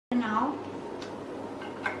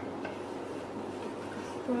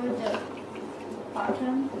screw the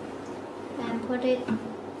bottom and put it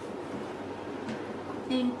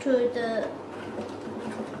into the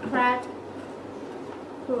flat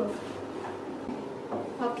groove.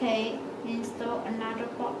 Okay, install another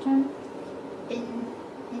bottom.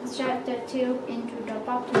 Insert the tube into the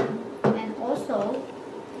bottom, and also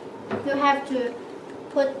you have to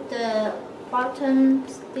put the bottom,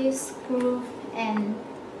 this groove and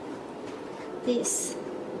this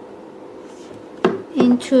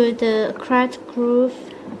into the cracked groove.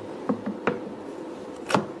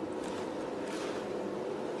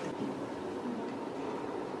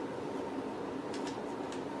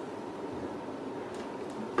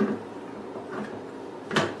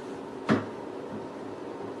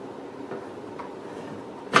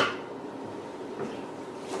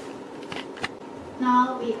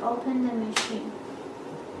 Now we open the machine.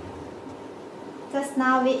 Just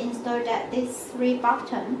now we installed these 3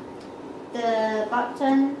 buttons. The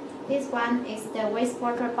button, this one is the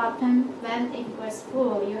wastewater button. When it was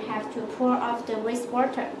full, you have to pour off the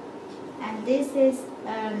wastewater. And this is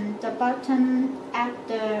the button add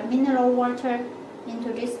the mineral water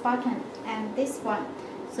into this button. And this one,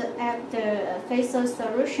 so add the facial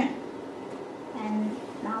solution. And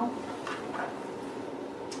now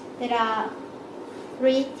there are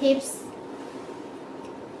 3 tips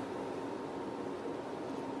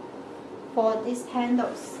for these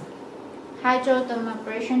handles.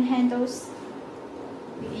 Dermabrasion handles.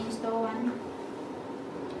 We install one.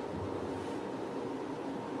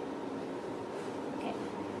 Okay.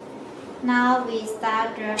 Now we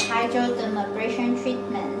start the dermabrasion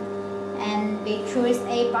treatment, and we choose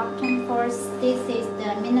A button first. This is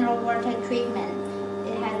the mineral water treatment.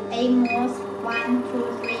 It has 8 modes: 1,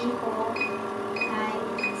 2, 3, 4,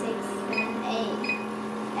 5, 6, 7, 8.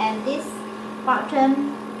 And this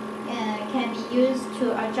button can be used to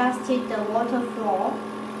adjust the water flow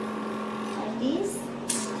like this.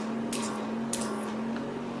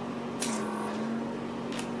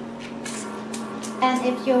 And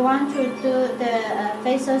if you want to do the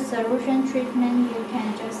facial solution treatment, you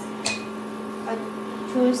can just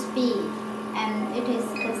choose B, and it is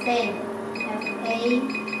the same as A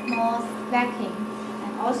mode vacuum,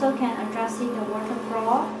 and also can adjust the water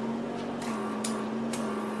flow.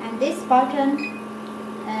 And this button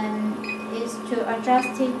is to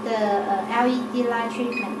adjust the LED light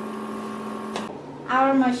treatment.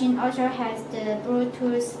 Our machine also has the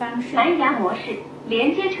Bluetooth function. 蓝牙模式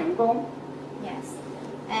连接成功。 Yes,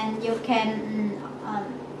 and you can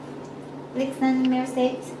listen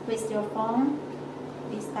music with your phone.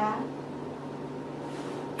 We start.